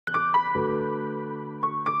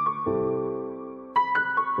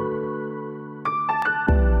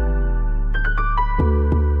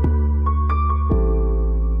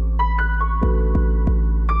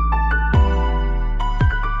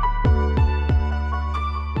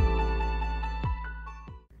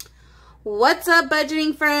What's up,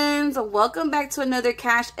 budgeting friends? Welcome back to another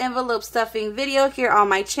cash envelope stuffing video here on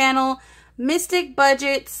my channel,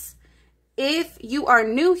 Mysticbudgets. If you are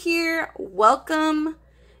new here, welcome.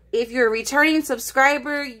 If you're a returning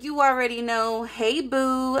subscriber, you already know, hey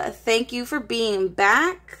boo, thank you for being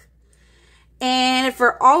back. And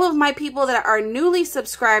for all of my people that are newly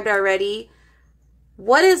subscribed already,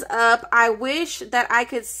 what is up? I wish that I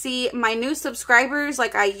could see my new subscribers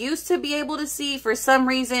like I used to be able to see. For some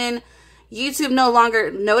reason, YouTube no longer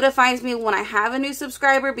notifies me when I have a new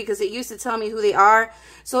subscriber because it used to tell me who they are.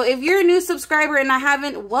 So if you're a new subscriber and I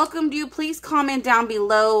haven't welcomed you, please comment down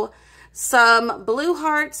below some blue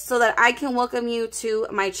hearts so that I can welcome you to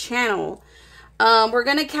my channel. We're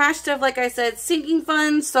going to cash stuff, like I said, sinking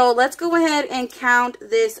funds. So let's go ahead and count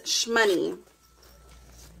this shmoney.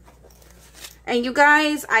 And you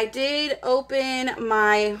guys, I did open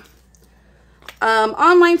my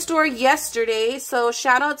online store yesterday, so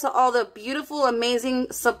shout out to all the beautiful, amazing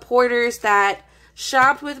supporters that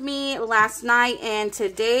shopped with me last night and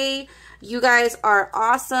today. You guys are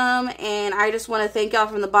awesome, and I just want to thank y'all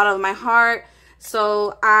from the bottom of my heart.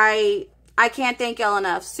 So I can't thank y'all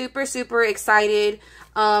enough. Super excited.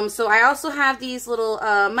 So I also have these little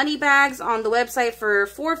money bags on the website for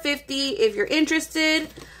 $4.50 if you're interested.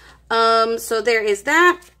 So there is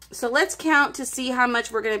that. So let's count to see how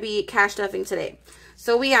much we're going to be cash stuffing today.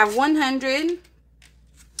 So we have 100,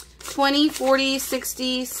 20, 40,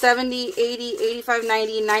 60, 70, 80, 85,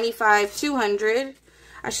 90, 95, 200.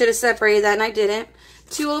 I should have separated that and I didn't.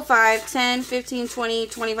 205, 10, 15, 20,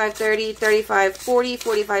 25, 30, 35, 40,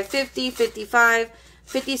 45, 50, 55,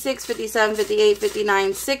 56, 57, 58,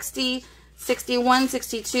 59, 60, 61,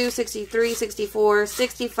 62, 63, 64,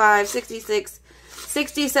 65, 66,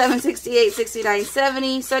 67, 68, 69,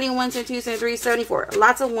 70, 71, 72, 73, 74.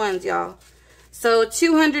 Lots of ones, y'all. So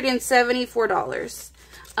 $274.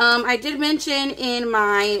 I did mention in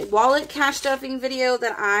my wallet cash stuffing video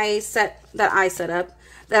that I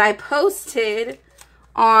posted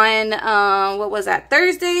on what was that,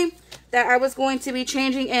 Thursday, that I was going to be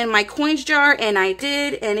changing in my coins jar, and I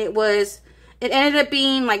did, and it ended up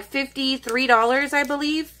being like $53, I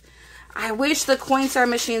believe. I wish the Coinstar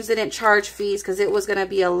machines didn't charge fees because it was going to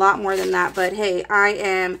be a lot more than that. But hey, I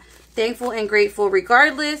am thankful and grateful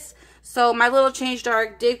regardless. So my little change jar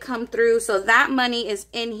did come through. So that money is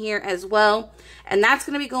in here as well. And that's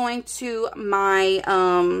going to be going to my,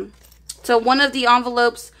 to one of the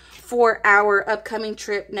envelopes for our upcoming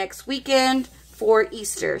trip next weekend for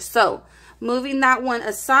Easter. So moving that one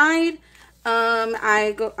aside, I'm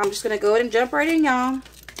just going to go ahead and jump right in, y'all.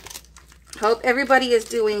 Hope everybody is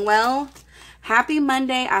doing well. Happy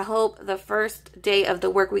Monday. I hope the first day of the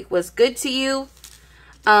work week was good to you.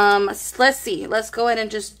 Let's see. Let's go ahead and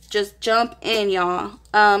just jump in, y'all.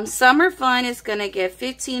 Summer Fun is going to get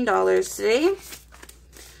 $15 today.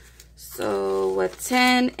 So a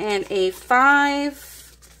 10 and a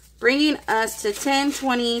 5. Bringing us to 10,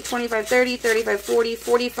 20, 25, 30, 35, 40,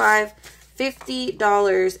 45,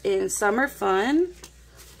 $50 in Summer Fun.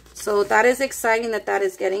 So that is exciting that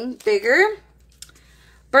is getting bigger.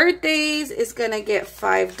 Birthdays is going to get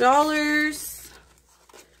 $5.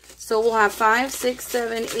 So we'll have 5, 6,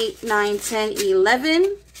 7, 8, 9, 10,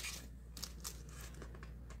 11.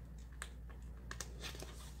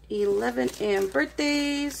 11 in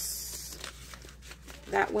birthdays.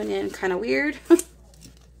 That went in kind of weird.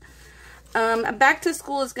 Back to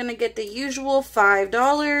school is going to get the usual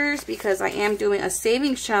 $5 because I am doing a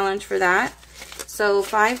savings challenge for that. So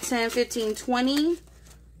 5, 10, 15, 20.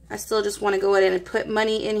 I still just want to go ahead and put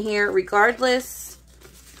money in here regardless.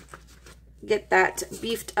 Get that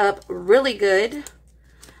beefed up really good.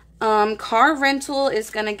 Car rental is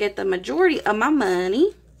going to get the majority of my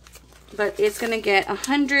money. But it's going to get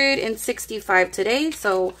 165 today.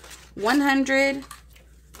 So 100,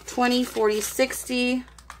 20, 40, 60,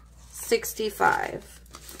 65.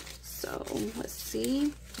 So let's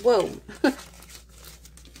see. Whoa.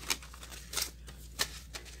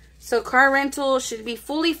 So car rental should be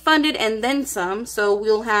fully funded and then some. So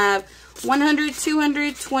we'll have 100,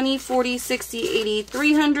 200, 20, 40, 60, 80,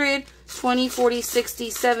 300, 20, 40, 60,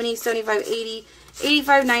 70, 75, 80,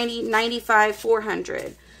 85, 90, 95,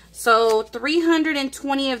 400. So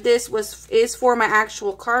 320 of this is for my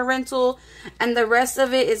actual car rental. And the rest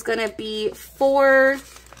of it is going to be for,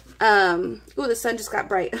 ooh, the sun just got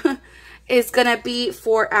bright. It's going to be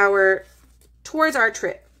for towards our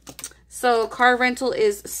trip. So car rental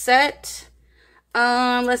is set.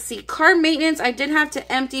 Let's see. Car maintenance, I did have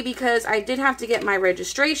to empty because I did have to get my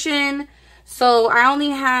registration. So I only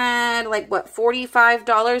had like, what,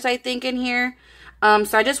 $45 I think in here.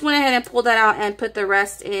 So I just went ahead and pulled that out and put the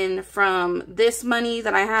rest in from this money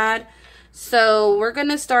that I had. So we're going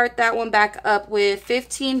to start that one back up with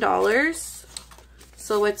 $15.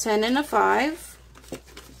 So a 10 and a 5.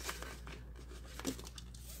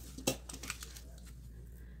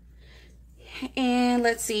 And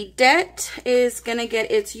let's see, debt is going to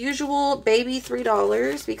get its usual baby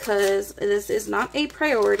 $3 because this is not a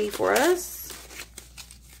priority for us.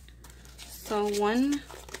 So 1,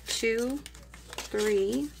 2,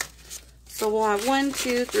 3. So we'll have 1,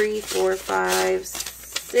 2, 3, 4, 5,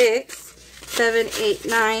 6, 7, 8,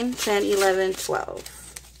 9, 10, 11, 12.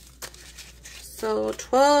 So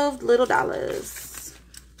 12 little dollars.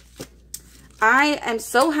 I am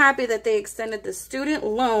so happy that they extended the student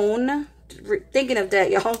loan. Thinking of debt,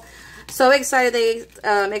 y'all. So excited they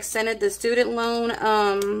extended the student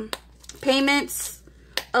loan payments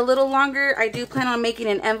a little longer. I do plan on making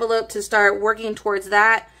an envelope to start working towards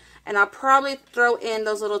that. And I'll probably throw in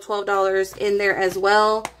those little $12 in there as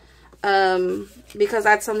well. Because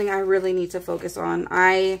that's something I really need to focus on.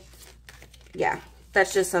 Yeah,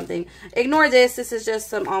 that's just something. Ignore this. This is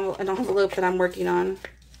just an envelope that I'm working on.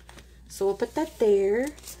 So we'll put that there.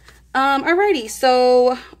 Alrighty,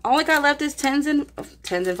 so all I got left is tens and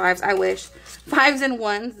fives. I wish 5s and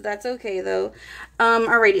 1s. That's okay though.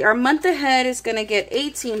 Alrighty, our month ahead is gonna get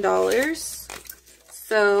 $18.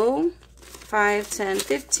 So 5, 10,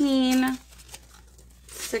 15,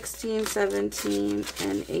 16, 17,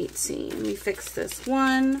 and 18. Let me fix this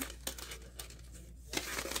one.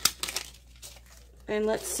 And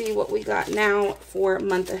let's see what we got now for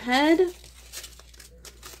month ahead.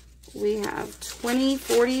 We have 20,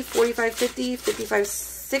 40, 45, 50, 55,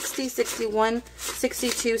 60, 61,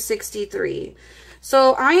 62, 63.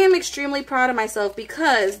 So I am extremely proud of myself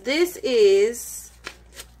because this is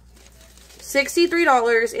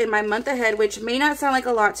 $63 in my month ahead, which may not sound like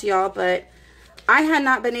a lot to y'all, but I had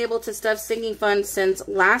not been able to stuff sinking funds since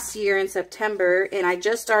last year in September, and I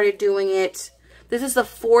just started doing it. This is the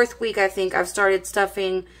 4th week, I think, I've started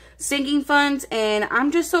stuffing sinking funds, and I'm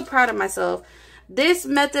just so proud of myself. This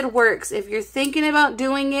method works. If you're thinking about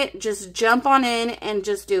doing it, just jump on in and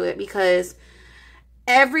just do it because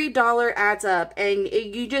every dollar adds up and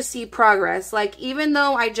you just see progress. Like, even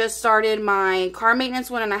though I just started my car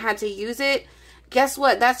maintenance one and I had to use it, guess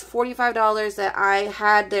what? That's $45 that I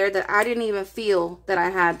had there that I didn't even feel that I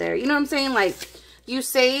had there. You know what I'm saying? Like, you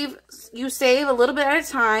save a little bit at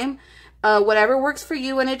a time, whatever works for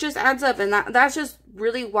you, and it just adds up. And that's just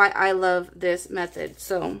really why I love this method.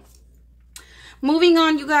 So moving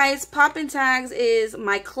on, you guys, Poppin' Tags is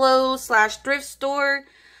my clothes / thrift store.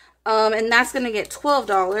 And that's going to get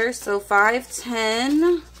 $12. So 5,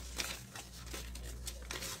 10.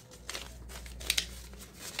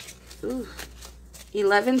 Ooh,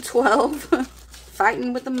 11, 12.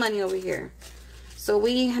 Fighting with the money over here. So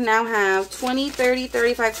we now have 20, 30,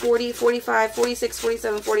 35, 40, 45, 46,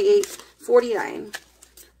 47, 48, 49.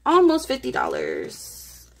 Almost $50.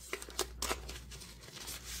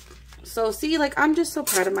 So see, like, I'm just so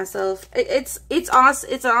proud of myself. It's awesome.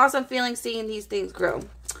 It's an awesome feeling seeing these things grow.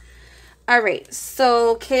 All right,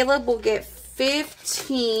 so Caleb will get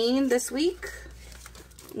 15 this week.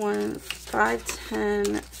 1, 5,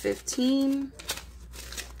 10, 15.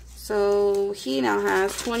 So he now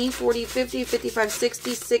has 20, 40, 50, 55,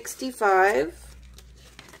 60, 65.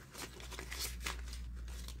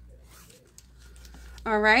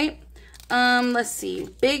 All right. Let's see.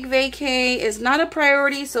 Big vacay is not a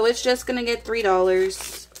priority, so it's just going to get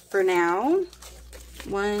 $3 for now.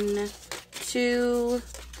 1, 2,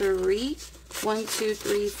 3. 1, 2,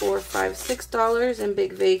 3, 4, 5, $6 in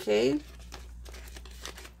big vacay.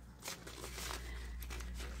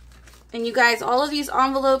 And you guys, all of these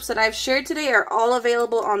envelopes that I've shared today are all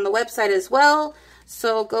available on the website as well.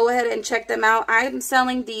 So go ahead and check them out. I'm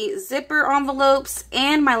selling the zipper envelopes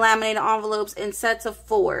and my laminated envelopes in sets of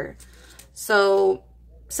 4. So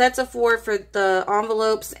sets of 4 for the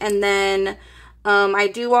envelopes, and then I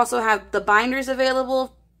do also have the binders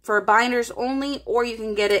available for binders only, or you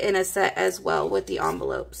can get it in a set as well with the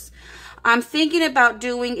envelopes. I'm thinking about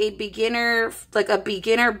doing a beginner, like a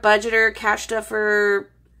beginner budgeter cash stuffer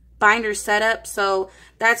binder setup, so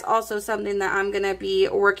that's also something that I'm gonna be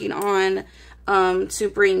working on to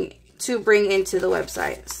bring into the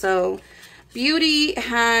website. So Beauty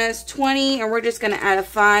has 20, and we're just going to add a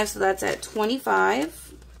 5, so that's at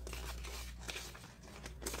 25.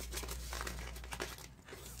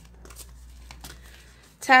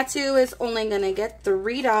 Tattoo is only going to get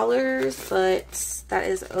 $3, but that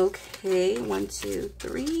is okay. 1, 2,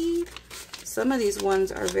 3. Some of these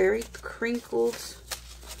ones are very crinkled.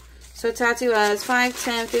 So Tattoo has 5,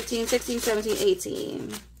 10, 15, 16, 17,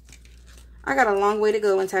 18. I got a long way to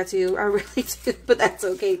go in Tattoo. I really do, but that's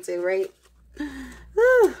okay too, right?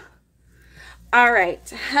 All right,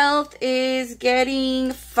 health is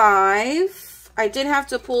getting 5. I did have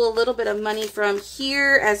to pull a little bit of money from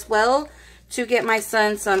here as well to get my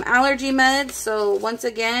son some allergy meds. So once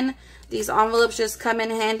again, these envelopes just come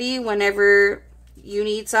in handy whenever you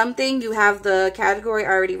need something. You have the category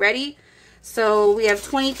already ready. So we have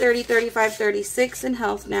 20, 30, 35, 36 in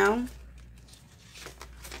health now.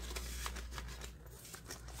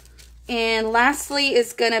 And lastly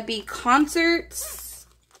is going to be concerts.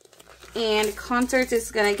 And concerts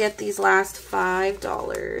is going to get these last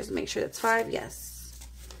 $5. Make sure that's 5. Yes.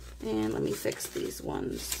 And let me fix these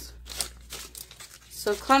ones.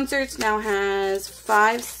 So concerts now has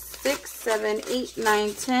 5, 6, 7, 8,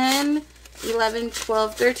 9, 10, 11,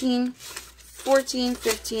 12, 13, 14,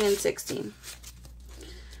 15, and 16.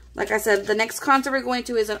 Like I said, the next concert we're going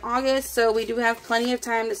to is in August, so we do have plenty of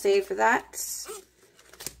time to save for that.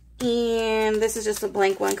 And this is just a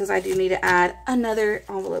blank one because I do need to add another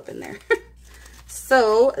envelope in there.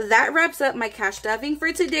 So that wraps up my cash stuffing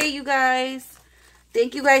for today, you guys.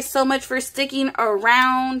 Thank you guys so much for sticking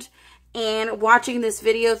around and watching this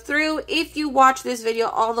video through. If you watch this video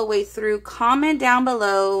all the way through, comment down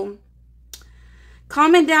below.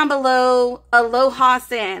 Comment down below, Aloha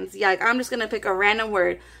Sands. Yeah, I'm just going to pick a random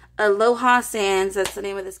word. Aloha Sands. That's the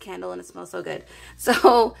name of this candle and it smells so good.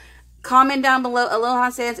 So comment down below, Aloha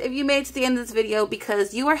Sands, if you made it to the end of this video,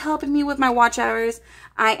 because you are helping me with my watch hours.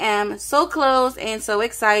 I am so close and so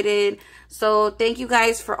excited. So thank you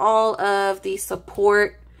guys for all of the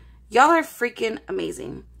support. Y'all are freaking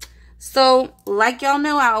amazing. So like y'all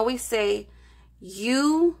know, I always say,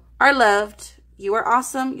 you are loved. You are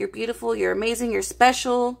awesome. You're beautiful. You're amazing. You're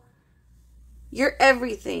special. You're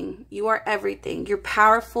everything. You are everything. You're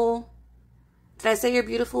powerful. Did I say you're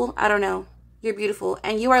beautiful? I don't know. You're beautiful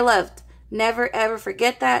and you are loved. Never ever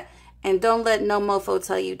forget that, and don't let no mofo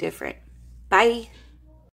tell you different. Bye.